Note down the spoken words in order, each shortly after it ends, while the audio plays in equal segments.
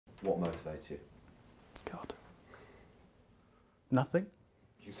What motivates you? God. Nothing.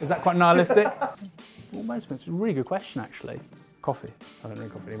 Is that quite nihilistic? What motivates me? It's a really good question, actually. Coffee. I don't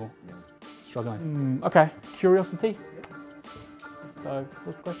drink coffee anymore. Yeah. Struggling. Okay. Curiosity. So,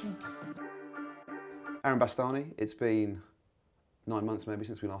 what's the question? Aaron Bastani, it's been 9 months maybe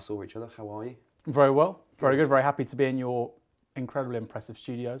since we last saw each other. How are you? Very well. Very good. Very happy to be in your incredibly impressive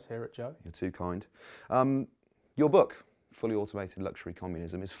studios here at Joe. You're too kind. Your book, Fully Automated Luxury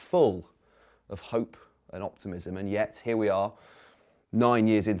Communism, is full of hope and optimism, and yet here we are, 9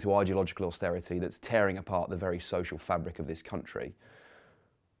 years into ideological austerity that's tearing apart the very social fabric of this country.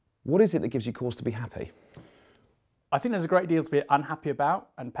 What is it that gives you cause to be happy? I think there's a great deal to be unhappy about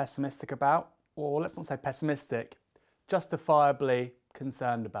and pessimistic about, or let's not say pessimistic, justifiably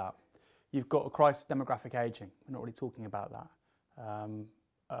concerned about. You've got a crisis of demographic ageing. We're not really talking about that.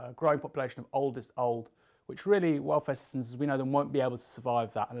 A growing population of oldest old, which really welfare systems, as we know them, won't be able to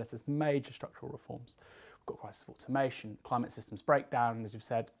survive that unless there's major structural reforms. We've got crisis of automation, climate systems breakdown, and as you've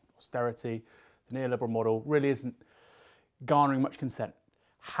said, austerity, the neoliberal model really isn't garnering much consent.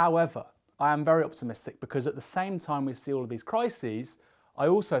 However, I am very optimistic because at the same time we see all of these crises, I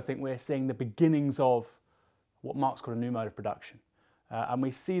also think we're seeing the beginnings of what Marx called a new mode of production. And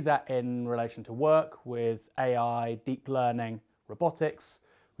we see that in relation to work with AI, deep learning, robotics.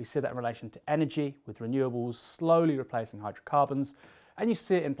 We see that in relation to energy with renewables slowly replacing hydrocarbons. And you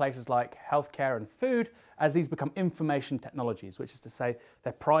see it in places like healthcare and food as these become information technologies, which is to say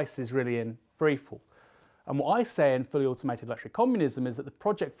their price is really in freefall. And what I say in Fully Automated Luxury Communism is that the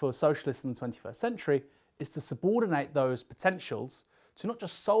project for socialists in the 21st century is to subordinate those potentials to not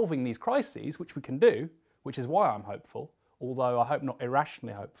just solving these crises, which we can do, which is why I'm hopeful, although I hope not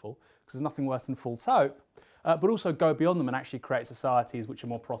irrationally hopeful, because there's nothing worse than false hope, but also go beyond them and actually create societies which are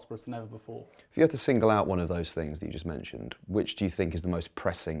more prosperous than ever before. If you had to single out one of those things that you just mentioned, which do you think is the most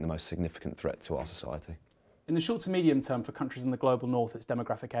pressing, the most significant threat to our society? In the short to medium term for countries in the global north, it's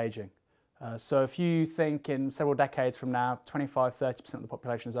demographic ageing. So if you think in several decades from now, 25–30% of the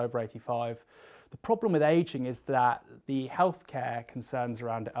population is over 85, the problem with ageing is that the healthcare concerns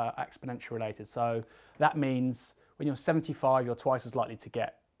around it are exponentially related. So that means when you're 75, you're twice as likely to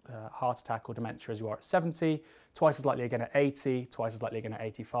get heart attack or dementia as you are at 70, twice as likely again at 80, twice as likely again at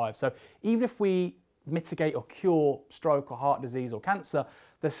 85. So even if we mitigate or cure stroke or heart disease or cancer,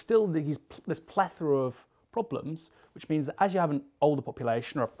 there's still this plethora of problems, which means that as you have an older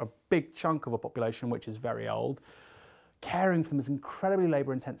population, or a big chunk of a population which is very old, caring for them is incredibly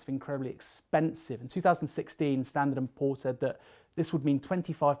labour intensive, incredibly expensive. In 2016, Standard & Poor's said that this would mean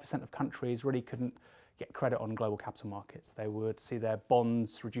 25% of countries really couldn't get credit on global capital markets. They would see their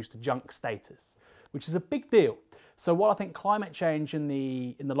bonds reduced to junk status, which is a big deal. So while I think climate change in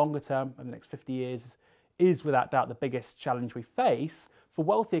the longer term, in the next 50 years, is without doubt the biggest challenge we face, for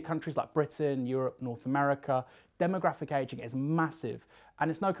wealthier countries like Britain, Europe, North America, demographic ageing is massive.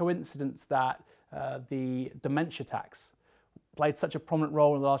 And it's no coincidence that the dementia tax played such a prominent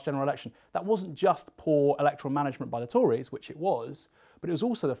role in the last general election. That wasn't just poor electoral management by the Tories, which it was, but it was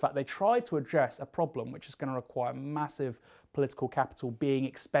also the fact they tried to address a problem which is going to require massive political capital being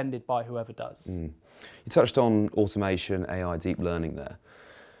expended by whoever does. You touched on automation, AI, deep learning there.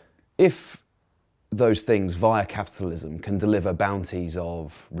 If those things via capitalism can deliver bounties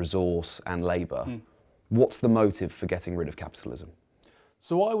of resource and labour, what's the motive for getting rid of capitalism?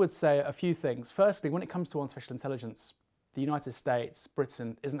 So I would say a few things. Firstly, when it comes to artificial intelligence, the United States,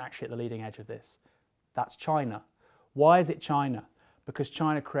 Britain, isn't actually at the leading edge of this. That's China. Why is it China? Because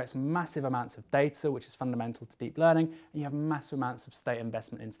China creates massive amounts of data, which is fundamental to deep learning, and you have massive amounts of state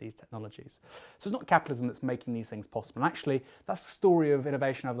investment into these technologies. So it's not capitalism that's making these things possible. And actually, that's the story of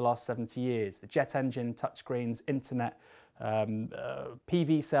innovation over the last 70 years. The jet engine, touchscreens, internet,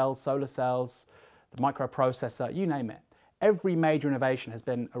 PV cells, solar cells, the microprocessor, you name it. Every major innovation has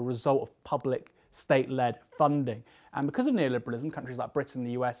been a result of public, state-led funding. And because of neoliberalism, countries like Britain and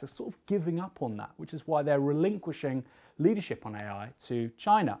the US are sort of giving up on that, which is why they're relinquishing leadership on AI to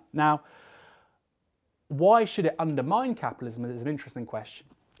China. Now, why should it undermine capitalism is an interesting question.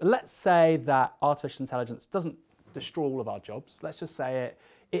 Let's say that artificial intelligence doesn't destroy all of our jobs. Let's just say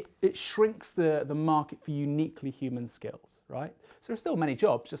it shrinks the market for uniquely human skills, right? So there are still many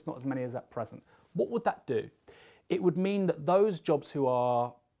jobs, just not as many as at present. What would that do? It would mean that those jobs who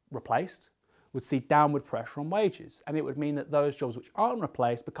are replaced would see downward pressure on wages. And it would mean that those jobs which aren't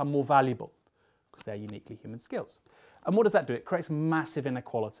replaced become more valuable because they're uniquely human skills. And what does that do? It creates massive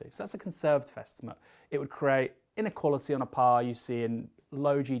inequality. So that's a conservative estimate. It would create inequality on a par you see in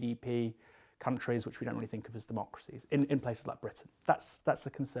low GDP countries, which we don't really think of as democracies, in places like Britain. That's a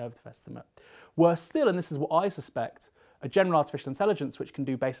conservative estimate. Worse still, and this is what I suspect a general artificial intelligence, which can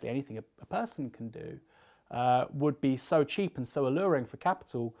do basically anything a person can do, would be so cheap and so alluring for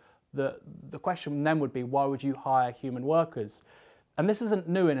capital that the question then would be, why would you hire human workers? And this isn't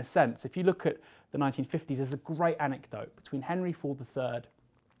new in a sense. If you look at the 1950s, there's a great anecdote between Henry Ford III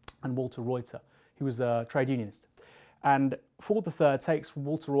and Walter Reuter, who was a trade unionist. And Ford III takes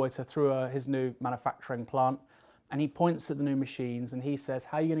Walter Reuter through his new manufacturing plant, and he points at the new machines and he says,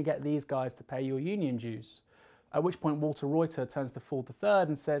 how are you going to get these guys to pay your union dues? At which point Walter Reuter turns to Ford III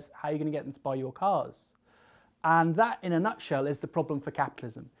and says, how are you going to get them to buy your cars? And that, in a nutshell, is the problem for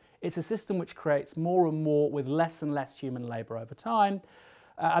capitalism. It's a system which creates more and more with less and less human labour over time.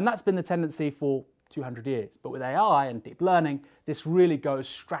 And that's been the tendency for 200 years. But with AI and deep learning, this really goes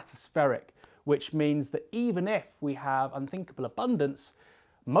stratospheric, which means that even if we have unthinkable abundance,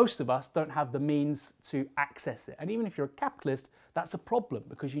 most of us don't have the means to access it. And even if you're a capitalist, that's a problem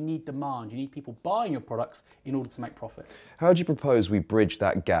because you need demand. You need people buying your products in order to make profit. How do you propose we bridge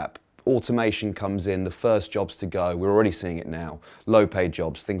that gap? Automation comes in, the first jobs to go, we're already seeing it now. Low-paid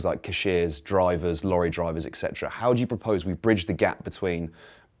jobs, things like cashiers, drivers, lorry drivers, etc. How do you propose we bridge the gap between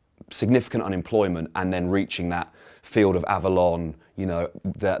significant unemployment and then reaching that field of Avalon, you know,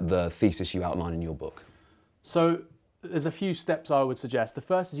 the thesis you outline in your book? So there's a few steps I would suggest. The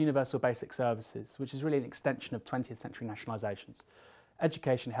first is universal basic services, which is really an extension of 20th century nationalisations.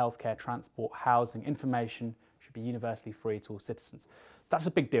 Education, healthcare, transport, housing, information should be universally free to all citizens. That's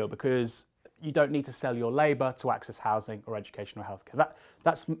a big deal because you don't need to sell your labour to access housing or education or healthcare.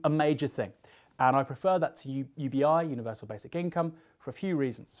 That's a major thing. And I prefer that to UBI, Universal Basic Income, for a few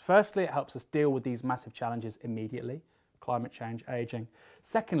reasons. Firstly, it helps us deal with these massive challenges immediately, climate change, ageing.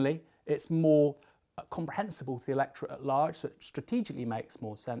 Secondly, it's more comprehensible to the electorate at large, so it strategically makes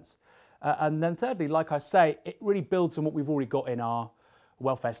more sense. And then thirdly, like I say, it really builds on what we've already got in our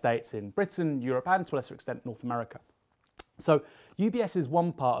welfare states in Britain, Europe, and to a lesser extent, North America. So UBS is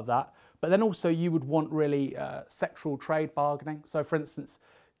one part of that, but then also you would want really sectoral trade bargaining. So for instance,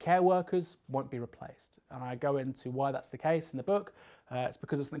 care workers won't be replaced. And I go into why that's the case in the book. It's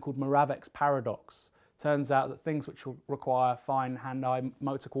because of something called Moravec's paradox. Turns out that things which require fine hand-eye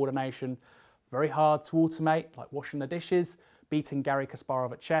motor coordination, very hard to automate, like washing the dishes, beating Garry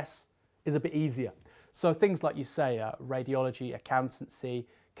Kasparov at chess, is a bit easier. So things like you say, radiology, accountancy,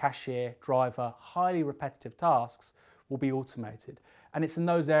 cashier, driver, highly repetitive tasks will be automated. And it's in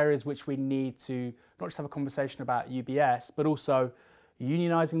those areas which we need to not just have a conversation about UBS, but also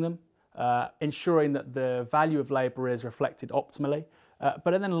unionising them, ensuring that the value of labour is reflected optimally. But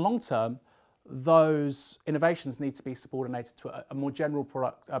then in the long term, those innovations need to be subordinated to a more general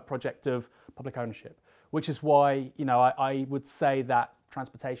project of public ownership, which is why, you know, I would say that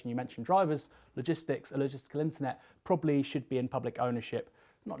transportation, you mentioned drivers, logistics, a logistical internet probably should be in public ownership,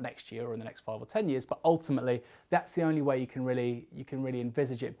 not next year or in the next 5 or 10 years, but ultimately that's the only way you can really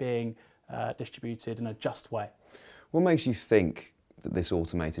envisage it being distributed in a just way. What makes you think that this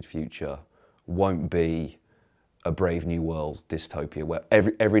automated future won't be a Brave New World dystopia where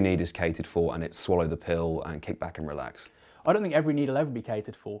every need is catered for and it's swallow the pill and kick back and relax? I don't think every need will ever be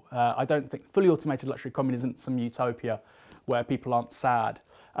catered for. I don't think fully automated luxury communism is some utopia where people aren't sad.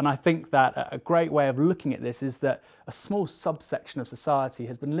 And I think that a great way of looking at this is that a small subsection of society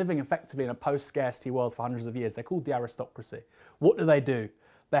has been living effectively in a post-scarcity world for hundreds of years. They're called the aristocracy. What do?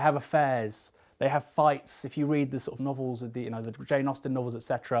 They have affairs. They have fights. If you read the sort of novels of the Jane Austen novels,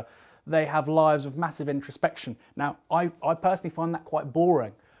 etc., they have lives of massive introspection. Now, I personally find that quite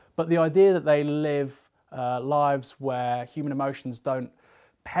boring. But the idea that they live lives where human emotions don't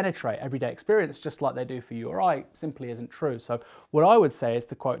penetrate everyday experience just like they do for you or I simply isn't true. So what I would say is,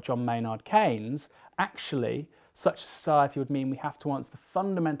 to quote John Maynard Keynes, actually such a society would mean we have to answer the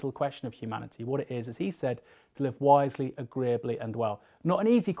fundamental question of humanity, what it is, as he said, to live wisely, agreeably and well. Not an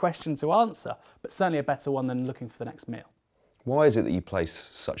easy question to answer, but certainly a better one than looking for the next meal. Why is it that you place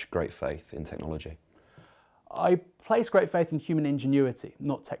such great faith in technology? I place great faith in human ingenuity,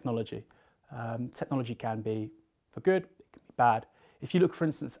 not technology. Technology can be for good, it can be bad. If you look, for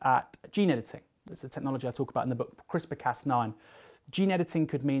instance, at gene editing, that's a technology I talk about in the book, CRISPR-Cas9. Gene editing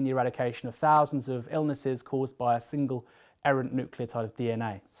could mean the eradication of thousands of illnesses caused by a single errant nucleotide of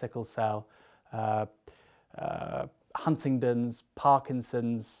DNA, sickle cell, Huntington's,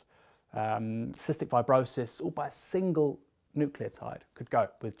 Parkinson's, cystic fibrosis, all by a single nucleotide could go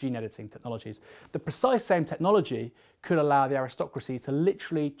with gene editing technologies. The precise same technology could allow the aristocracy to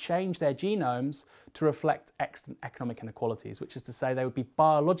literally change their genomes to reflect extant economic inequalities, which is to say they would be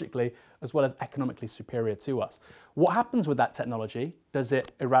biologically as well as economically superior to us. What happens with that technology? Does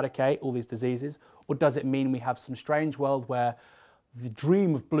it eradicate all these diseases, or does it mean we have some strange world where the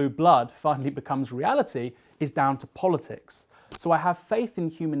dream of blue blood finally becomes reality is down to politics. So I have faith in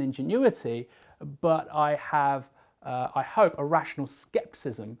human ingenuity, but I have, I hope, a rational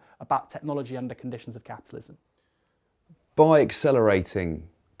skepticism about technology under conditions of capitalism. By accelerating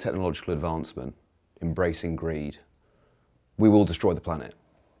technological advancement, embracing greed, we will destroy the planet.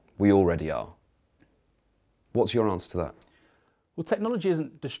 We already are. What's your answer to that? Well, technology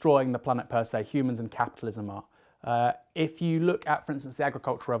isn't destroying the planet per se, humans and capitalism are. If you look at, for instance, the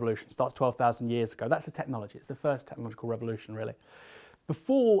agricultural revolution, it starts 12,000 years ago. That's a technology. It's the first technological revolution, really.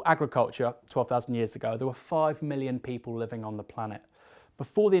 Before agriculture, 12,000 years ago, there were 5 million people living on the planet.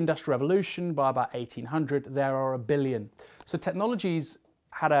 Before the Industrial Revolution, by about 1800, there are 1 billion. So technologies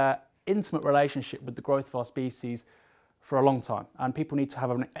had an intimate relationship with the growth of our species for a long time. And people need to have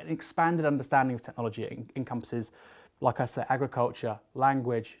an expanded understanding of technology. It encompasses, like I said, agriculture,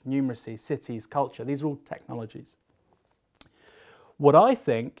 language, numeracy, cities, culture. These are all technologies. What I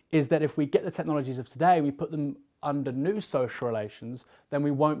think is that if we get the technologies of today and we put them under new social relations, then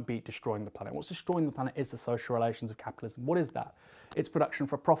we won't be destroying the planet. What's destroying the planet is the social relations of capitalism. What is that? It's production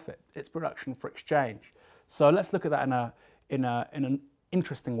for profit. It's production for exchange. So let's look at that in an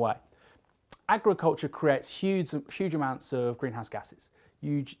interesting way. Agriculture creates huge amounts of greenhouse gases.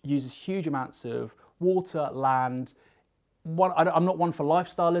 Uses huge amounts of water, land. I'm not one for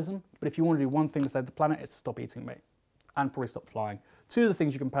lifestyleism, but if you want to do one thing to save the planet, it's to stop eating meat and probably stop flying. Two of the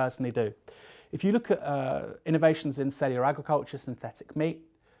things you can personally do. If you look at innovations in cellular agriculture, synthetic meat,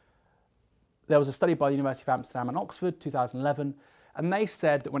 there was a study by the University of Amsterdam and Oxford, 2011, and they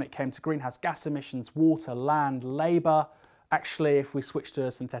said that when it came to greenhouse gas emissions, water, land, labour, actually, if we switch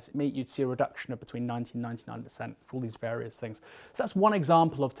to synthetic meat, you'd see a reduction of between 90 and 99% for all these various things. So that's one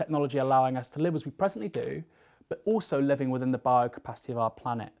example of technology allowing us to live as we presently do, but also living within the biocapacity of our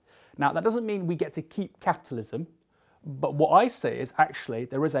planet. Now, that doesn't mean we get to keep capitalism, but what I say is actually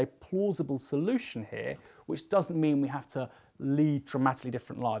there is a plausible solution here, which doesn't mean we have to lead dramatically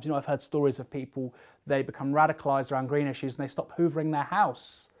different lives. You know, I've heard stories of people, they become radicalised around green issues and they stop hoovering their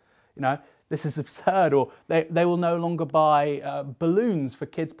house. You know, this is absurd. Or they will no longer buy balloons for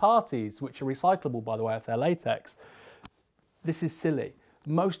kids' parties, which are recyclable, by the way, if they're latex. This is silly.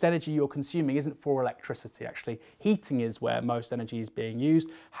 Most energy you're consuming isn't for electricity, actually. Heating is where most energy is being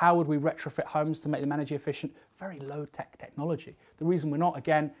used. How would we retrofit homes to make them energy efficient? Very low-tech technology. The reason we're not,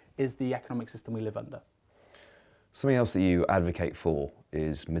 again, is the economic system we live under. Something else that you advocate for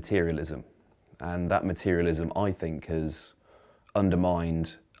is materialism. And that materialism, I think, has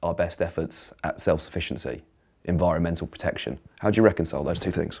undermined our best efforts at self-sufficiency, environmental protection. How do you reconcile those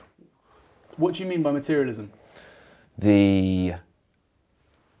two things? What do you mean by materialism? The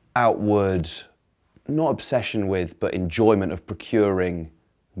outward, not obsession with, but enjoyment of procuring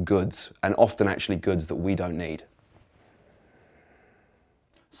goods, and often actually goods that we don't need.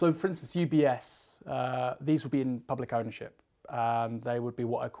 So for instance, UBS, these would be in public ownership, and they would be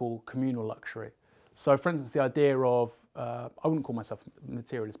what I call communal luxury. So for instance, the idea of, I wouldn't call myself a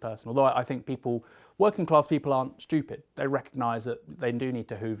materialist person, although I think working class people aren't stupid. They recognise that they do need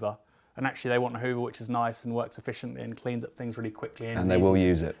to hoover, and actually they want a hoover which is nice and works efficiently and cleans up things really quickly. And they will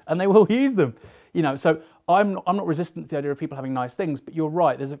use it. And they will use them. You know, so I'm not resistant to the idea of people having nice things, but you're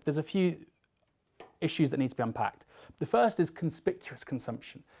right, there's a few issues that need to be unpacked. The first is conspicuous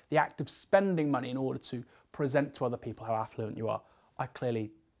consumption, the act of spending money in order to present to other people how affluent you are.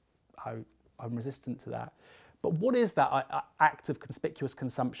 I'm resistant to that. But what is that act of conspicuous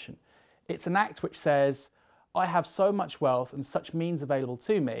consumption? It's an act which says, I have so much wealth and such means available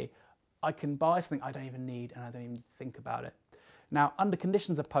to me, I can buy something I don't even need and I don't even think about it. Now, under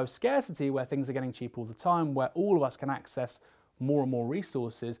conditions of post-scarcity, where things are getting cheaper all the time, where all of us can access more and more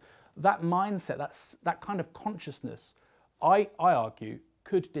resources, that mindset, that kind of consciousness, I argue,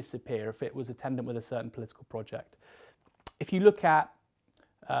 could disappear if it was attendant with a certain political project. If you look at,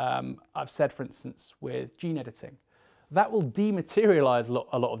 I've said, for instance, with gene editing, that will dematerialise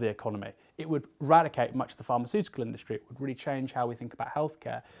a lot of the economy. It would eradicate much of the pharmaceutical industry. It would really change how we think about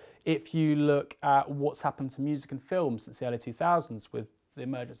healthcare. If you look at what's happened to music and film since the early 2000s with the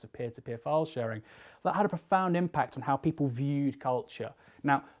emergence of peer-to-peer file sharing, that had a profound impact on how people viewed culture.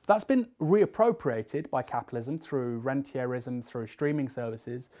 Now, that's been reappropriated by capitalism through rentierism, through streaming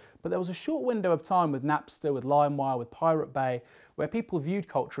services, but there was a short window of time with Napster, with LimeWire, with Pirate Bay, where people viewed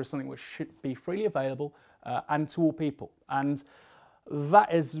culture as something which should be freely available and to all people. And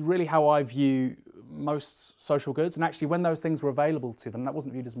that is really how I view most social goods. And actually, when those things were available to them, that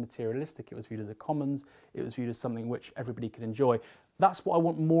wasn't viewed as materialistic, it was viewed as a commons, it was viewed as something which everybody could enjoy. That's what I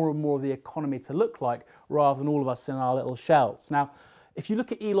want more and more of the economy to look like, rather than all of us in our little shells. Now, if you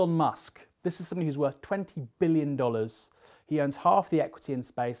look at Elon Musk, this is somebody who's worth $20 billion. He owns half the equity in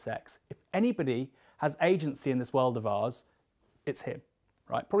SpaceX. If anybody has agency in this world of ours, it's him,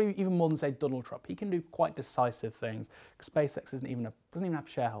 right? Probably even more than, say, Donald Trump. He can do quite decisive things because SpaceX doesn't even have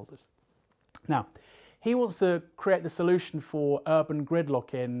shareholders. Now, he wants to create the solution for urban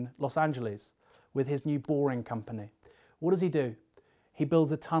gridlock in Los Angeles with his new boring company. What does he do? He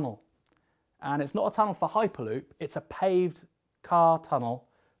builds a tunnel. And it's not a tunnel for Hyperloop, it's a paved car tunnel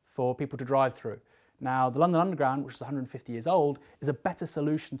for people to drive through. Now, the London Underground, which is 150 years old, is a better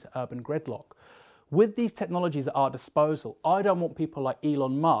solution to urban gridlock. With these technologies at our disposal, I don't want people like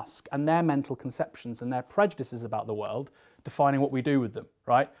Elon Musk and their mental conceptions and their prejudices about the world defining what we do with them,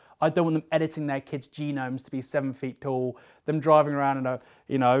 right? I don't want them editing their kids' genomes to be 7 feet tall, them driving around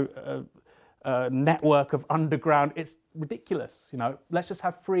in a network of underground. It's ridiculous, Let's just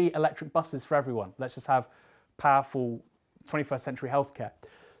have free electric buses for everyone. Let's just have powerful 21st century healthcare.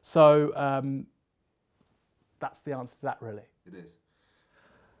 So that's the answer to that, really. It is.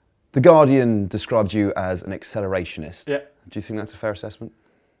 The Guardian described you as an accelerationist. Yeah. Do you think that's a fair assessment?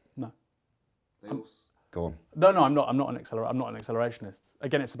 No. Go on. No, I'm not an accelerationist.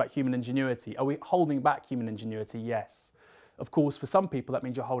 Again, it's about human ingenuity. Are we holding back human ingenuity? Yes. Of course, for some people, that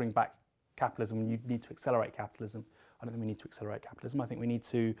means you're holding back capitalism and you need to accelerate capitalism. I don't think we need to accelerate capitalism. I think we need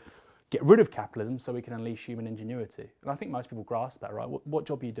to get rid of capitalism so we can unleash human ingenuity. And I think most people grasp that, right? What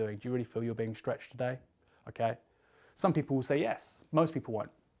job are you doing? Do you really feel you're being stretched today? Okay. Some people will say yes. Most people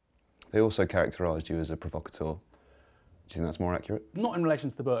won't. They also characterised you as a provocateur. Do you think that's more accurate? Not in relation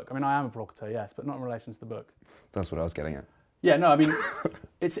to the book. I mean, I am a provocateur, yes, but not in relation to the book. That's what I was getting at. Yeah, no, I mean,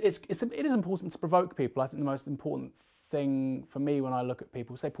 it is important to provoke people. I think the most important thing for me when I look at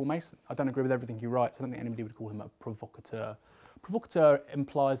people, say Paul Mason, I don't agree with everything he writes. I don't think anybody would call him a provocateur. Provocateur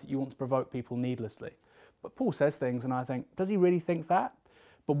implies that you want to provoke people needlessly. But Paul says things and I think, does he really think that?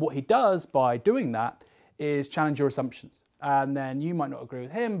 But what he does by doing that is challenge your assumptions. And then you might not agree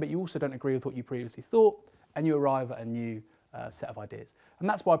with him, but you also don't agree with what you previously thought, and you arrive at a new set of ideas. And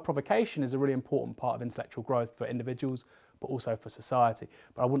that's why provocation is a really important part of intellectual growth for individuals, but also for society.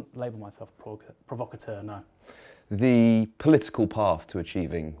 But I wouldn't label myself a provocateur, no. The political path to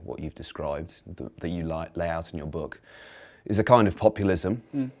achieving what you've described, that you lay out in your book, is a kind of populism.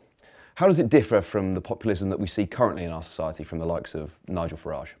 How does it differ from the populism that we see currently in our society from the likes of Nigel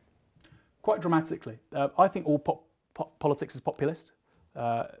Farage? Quite dramatically. I think all politics is populist.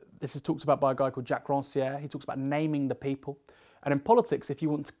 This is talked about by a guy called Jacques Rancière. He talks about naming the people. And in politics, if you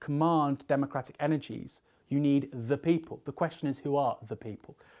want to command democratic energies, you need the people. The question is, who are the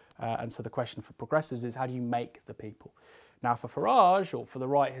people? And so the question for progressives is, how do you make the people? Now, for Farage, or for the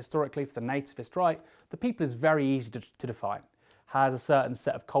right historically, for the nativist right, the people is very easy to define. Has a certain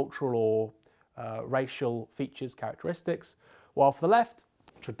set of cultural or racial features, characteristics, while for the left,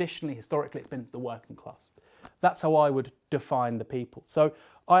 traditionally, historically, it's been the working class. That's how I would define the people. So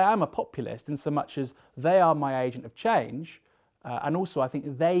I am a populist in so much as they are my agent of change, and also I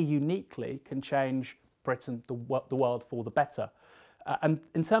think they uniquely can change Britain, the world for the better. And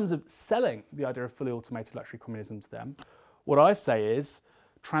in terms of selling the idea of fully automated luxury communism to them, what I say is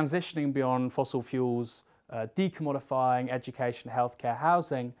transitioning beyond fossil fuels, decommodifying education, healthcare,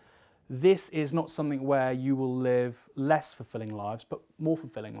 housing. This is not something where you will live less fulfilling lives, but more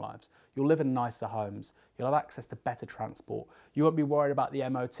fulfilling lives. You'll live in nicer homes. You'll have access to better transport. You won't be worried about the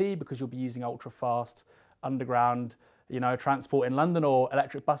MOT because you'll be using ultra-fast underground, transport in London or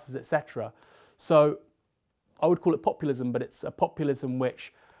electric buses, etc. So I would call it populism, but it's a populism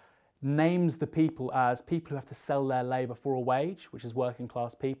which names the people as people who have to sell their labour for a wage, which is working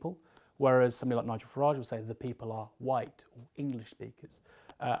class people, whereas somebody like Nigel Farage will say the people are white or English speakers.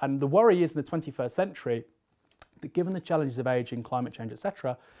 And the worry is in the 21st century that given the challenges of ageing, climate change,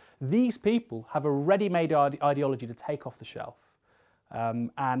 etc., these people have a ready-made ideology to take off the shelf.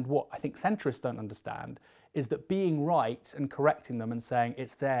 And what I think centrists don't understand is that being right and correcting them and saying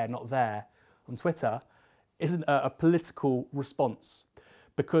it's there, not there on Twitter isn't a political response.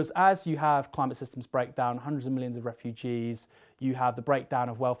 Because as you have climate systems break down, hundreds of millions of refugees, you have the breakdown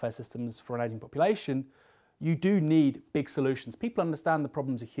of welfare systems for an ageing population, you do need big solutions. People understand the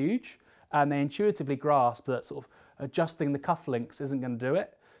problems are huge and they intuitively grasp that sort of adjusting the cufflinks isn't going to do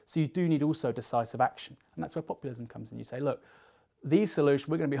it. So you do need also decisive action. And that's where populism comes in. You say, look, these solutions,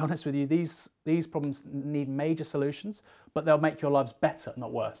 we're going to be honest with you, these problems need major solutions, but they'll make your lives better,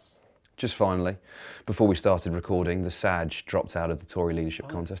 not worse. Just finally, before we started recording, the Saj dropped out of the Tory leadership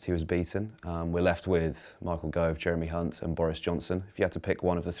contest. He was beaten. We're left with Michael Gove, Jeremy Hunt and Boris Johnson. If you had to pick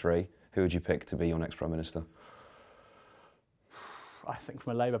one of the three, who would you pick to be your next Prime Minister? I think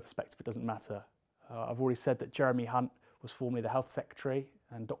from a Labour perspective, it doesn't matter. I've already said that Jeremy Hunt was formerly the Health Secretary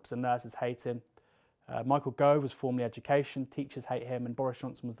and doctors and nurses hate him. Michael Gove was formerly education, teachers hate him, and Boris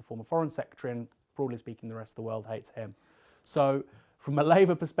Johnson was the former foreign secretary, and broadly speaking, the rest of the world hates him. So from a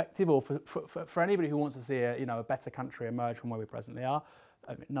Labour perspective, or for anybody who wants to see a better country emerge from where we presently are,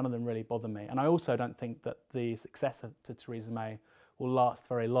 I mean, none of them really bother me. And I also don't think that the successor to Theresa May will last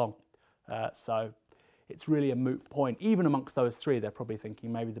very long. So it's really a moot point. Even amongst those three, they're probably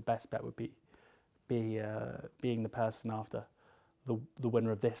thinking maybe the best bet would be being the person after the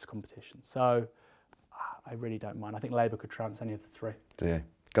winner of this competition. So I really don't mind. I think Labour could trounce any of the three. Do you?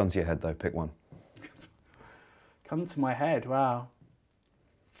 Gun to your head though, pick one. Gun to my head, wow.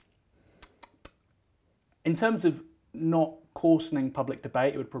 In terms of not coarsening public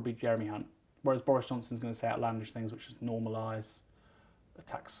debate, it would probably be Jeremy Hunt. Whereas Boris Johnson's going to say outlandish things which just normalise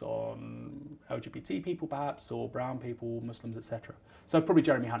attacks on LGBT people perhaps, or brown people, Muslims, etc. So probably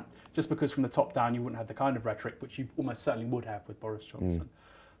Jeremy Hunt, just because from the top down you wouldn't have the kind of rhetoric which you almost certainly would have with Boris Johnson.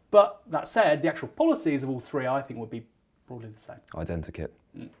 But that said, the actual policies of all three I think would be broadly the same. Identikit.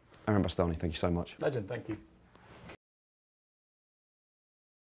 Aaron Bastani, thank you so much. Legend, thank you.